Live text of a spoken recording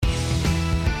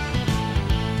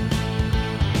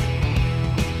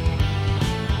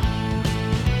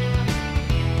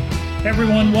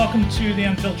Everyone, welcome to the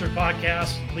Unfiltered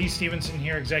Podcast. Lee Stevenson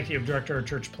here, Executive Director of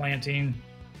Church Planting.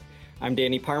 I'm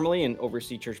Danny Parmalee and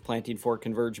oversee church planting for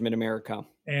Converge Mid-America.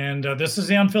 And this is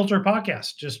the Unfiltered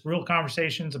Podcast, just real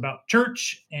conversations about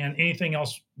church and anything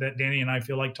else that Danny and I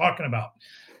feel like talking about.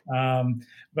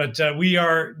 But we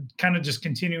are kind of just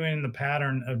continuing the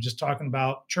pattern of just talking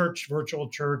about church, virtual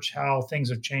church, how things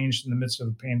have changed in the midst of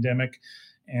the pandemic.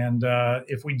 And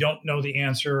if we don't know the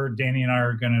answer, Danny and I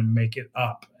are going to make it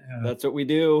up. That's what we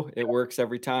do. It works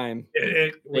every time.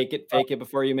 Fake it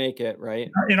before you make it, right?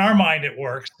 In our mind, it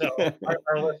works. So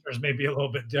our listeners may be a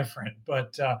little bit different.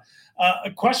 But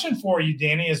a question for you,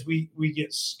 Danny, as we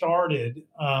get started.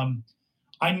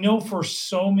 I know for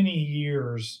so many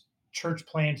years, church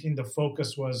planting, the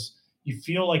focus was you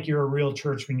feel like you're a real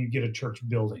church when you get a church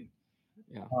building.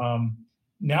 Yeah.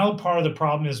 Now part of the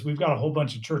problem is we've got a whole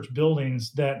bunch of church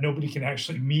buildings that nobody can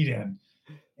actually meet in.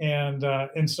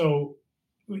 And so,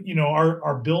 you know,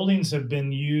 our buildings have been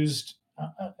used,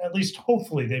 at least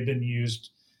hopefully they've been used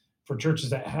for churches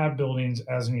that have buildings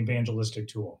as an evangelistic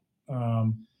tool.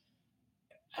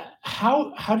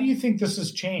 How do you think this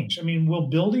has changed? I mean, will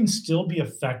buildings still be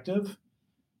effective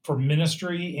for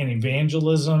ministry and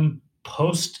evangelism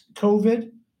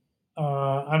post-COVID?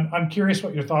 I'm curious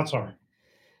what your thoughts are.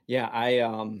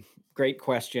 Yeah, great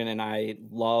question. And I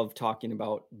love talking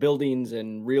about buildings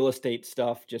and real estate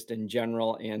stuff just in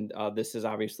general. And this is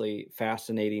obviously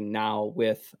fascinating now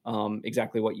with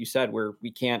exactly what you said, where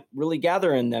we can't really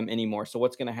gather in them anymore. So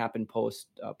what's going to happen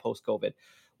post-COVID?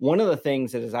 One of the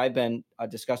things that as I've been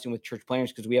discussing with church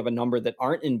planners, because we have a number that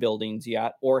aren't in buildings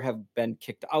yet or have been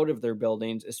kicked out of their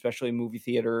buildings, especially movie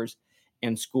theaters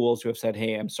and schools who have said,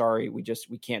 hey, I'm sorry, we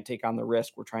can't take on the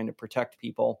risk. We're trying to protect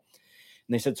people.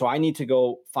 And they said, so I need to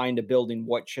go find a building.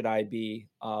 What should I be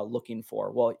looking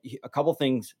for? Well, a couple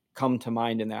things come to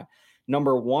mind in that.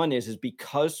 Number one is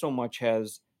because so much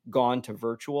has gone to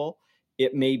virtual,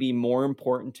 it may be more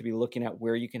important to be looking at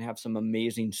where you can have some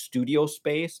amazing studio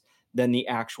space than the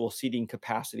actual seating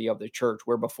capacity of the church,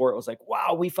 where before it was like,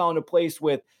 wow, we found a place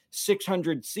with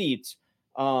 600 seats.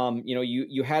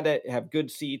 You had to have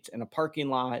good seats and a parking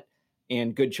lot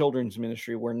and good children's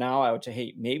ministry, where now I would say,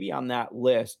 hey, maybe on that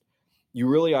list, you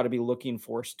really ought to be looking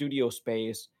for studio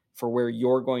space for where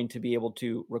you're going to be able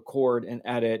to record and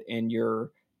edit and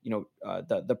your,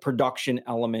 the production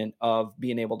element of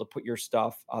being able to put your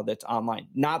stuff that's online.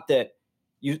 Not that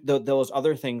those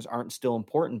other things aren't still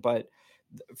important, but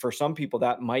for some people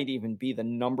that might even be the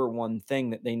number one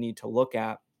thing that they need to look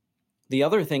at. The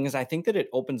other thing is I think that it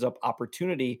opens up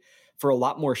opportunity for a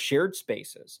lot more shared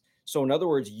spaces. So in other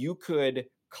words, you could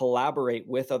collaborate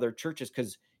with other churches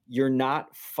because you're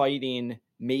not fighting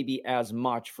maybe as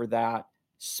much for that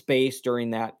space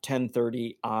during that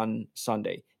 10:30 on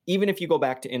Sunday. Even if you go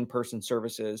back to in-person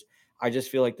services, I just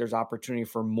feel like there's opportunity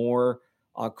for more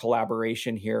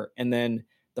collaboration here. And then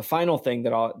the final thing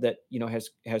that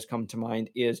has come to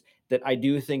mind is that I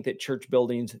do think that church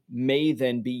buildings may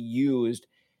then be used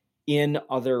in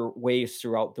other ways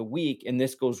throughout the week. And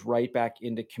this goes right back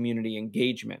into community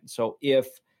engagement. So if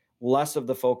less of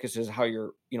the focus is how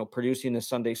you're, producing the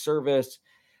Sunday service,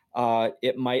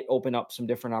 it might open up some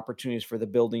different opportunities for the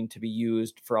building to be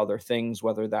used for other things,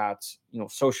 whether that's,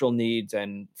 social needs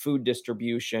and food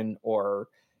distribution or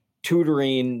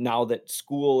tutoring now that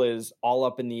school is all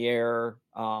up in the air.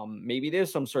 Maybe it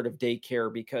is some sort of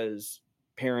daycare because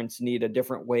parents need a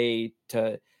different way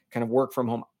to kind of work from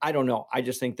home. I don't know. I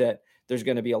just think that there's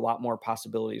going to be a lot more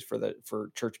possibilities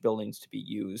for church buildings to be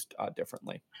used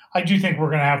differently. I do think we're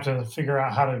going to have to figure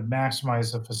out how to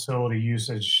maximize the facility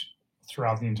usage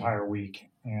throughout the entire week,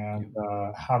 and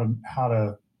how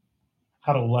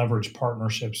to leverage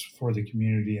partnerships for the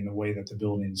community in the way that the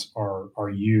buildings are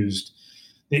used.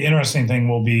 The interesting thing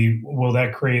will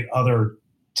that create other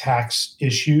tax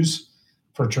issues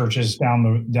for churches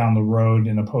down the road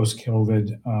in a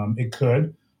post-COVID? It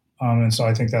could. And so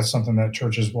I think that's something that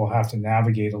churches will have to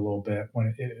navigate a little bit,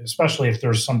 especially if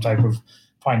there's some type of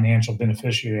financial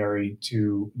beneficiary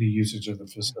to the usage of the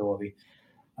facility.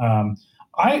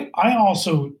 I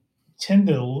also tend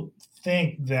to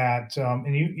think that,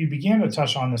 and you began to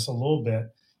touch on this a little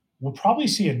bit, we'll probably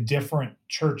see a different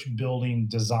church building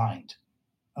designed.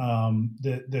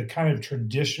 The kind of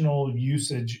traditional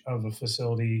usage of a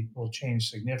facility will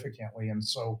change significantly. And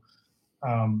so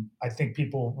I think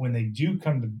people, when they do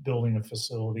come to building a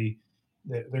facility,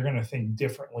 they're going to think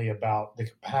differently about the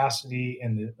capacity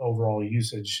and the overall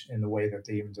usage in the way that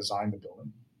they even designed the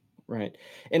building. Right.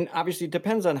 And obviously it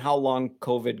depends on how long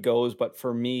COVID goes. But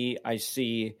for me, I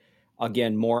see,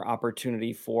 again, more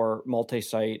opportunity for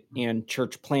multi-site and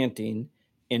church planting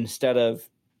instead of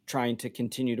trying to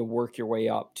continue to work your way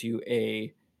up to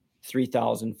a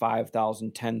 3,000,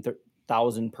 5,000,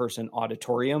 10,000 person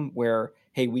auditorium where,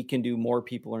 hey, we can do more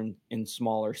people in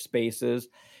smaller spaces.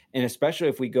 And especially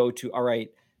if we go to, all right,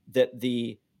 that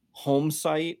the home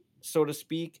site, so to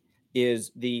speak,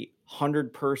 is the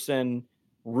 100-person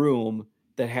room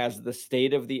that has the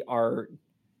state of the art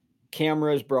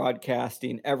cameras,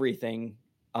 broadcasting, everything.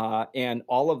 And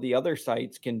all of the other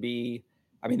sites can be,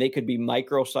 I mean, they could be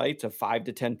micro sites of 5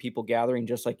 to 10 people gathering,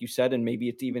 just like you said, and maybe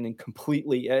it's even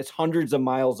it's hundreds of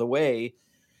miles away,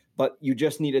 but you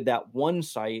just needed that one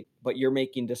site, but you're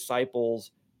making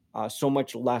disciples so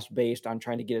much less based on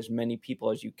trying to get as many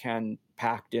people as you can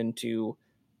packed into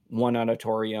one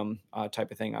auditorium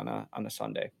type of thing on a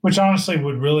Sunday. Which honestly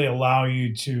would really allow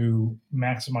you to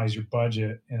maximize your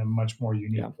budget in a much more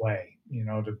unique way,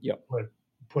 to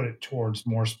put it towards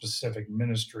more specific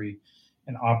ministry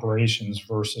and operations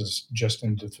versus just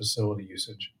into facility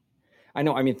usage. I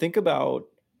know. I mean, think about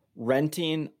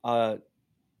renting a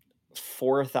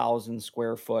 4,000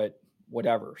 square foot,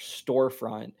 whatever,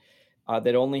 storefront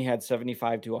that only had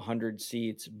 75 to 100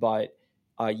 seats, but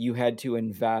you had to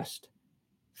invest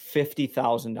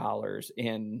 $50,000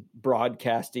 in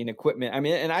broadcasting equipment. I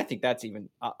mean, and I think that's even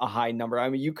a high number. I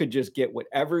mean, you could just get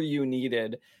whatever you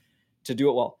needed to do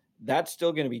it well. That's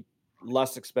still going to be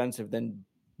less expensive than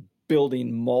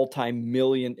building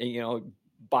multi-million,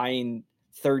 buying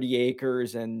 30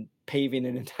 acres and paving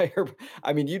an entire,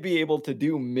 I mean, you'd be able to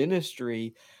do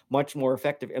ministry much more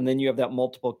effective. And then you have that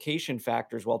multiplication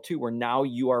factor as well, too, where now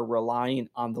you are relying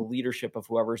on the leadership of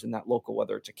whoever's in that local,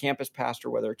 whether it's a campus pastor,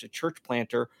 whether it's a church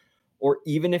planter, or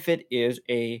even if it is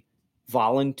a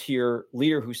volunteer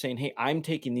leader who's saying, hey, I'm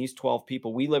taking these 12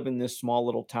 people. We live in this small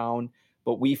little town,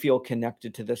 but we feel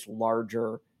connected to this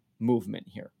larger movement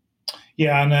here.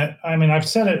 Yeah, and I mean, I've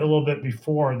said it a little bit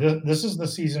before. This is the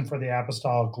season for the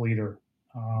apostolic leader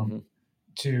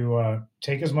to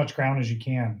take as much ground as you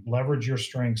can, leverage your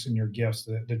strengths and your gifts.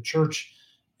 The church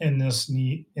in this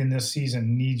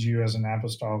season needs you as an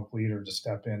apostolic leader to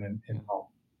step in and help.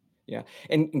 Yeah,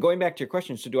 and going back to your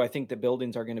question, so do I think that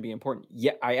buildings are going to be important?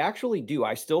 Yeah, I actually do.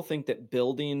 I still think that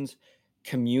buildings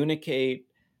communicate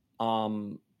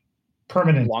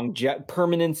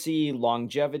permanency,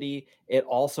 longevity. It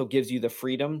also gives you the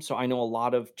freedom. So I know a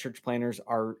lot of church planners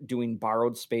are doing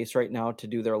borrowed space right now to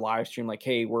do their live stream. Like,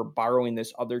 hey, we're borrowing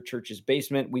this other church's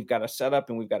basement. We've got a setup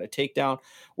and we've got a takedown.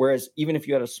 Whereas even if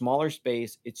you had a smaller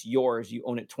space, it's yours. You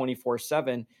own it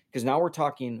 24/7. Because now we're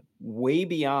talking way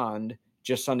beyond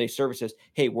just Sunday services.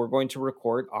 Hey, we're going to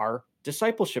record our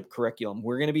discipleship curriculum.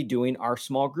 We're going to be doing our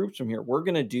small groups from here. We're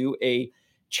going to do a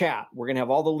chat. We're going to have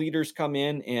all the leaders come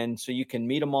in, and so you can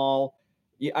meet them all.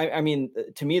 I mean,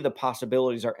 to me, the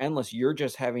possibilities are endless. You're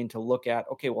just having to look at,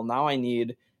 okay, well, now I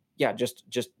need, just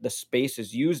the space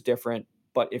is used different,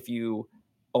 but if you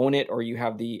own it or you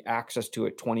have the access to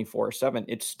it 24/7,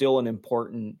 it's still an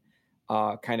important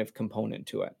kind of component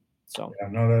to it. So yeah,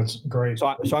 no, that's great.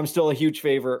 So I'm still a huge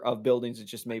favor of buildings. It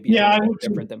just maybe a little bit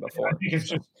different than before. I think it's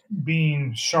just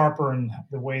being sharper in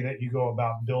the way that you go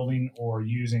about building or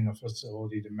using a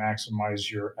facility to maximize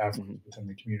your efforts within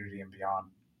the community and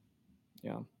beyond.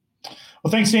 Yeah.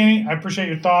 Well, thanks, Danny. I appreciate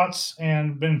your thoughts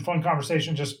and been a fun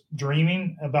conversation, just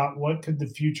dreaming about what could the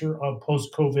future of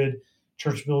post-COVID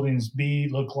church buildings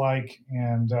look like.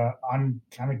 And I'm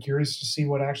kind of curious to see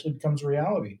what actually becomes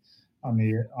reality on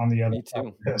the other side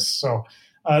of this. So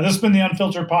this has been the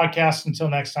Unfiltered Podcast. Until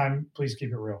next time, please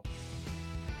keep it real.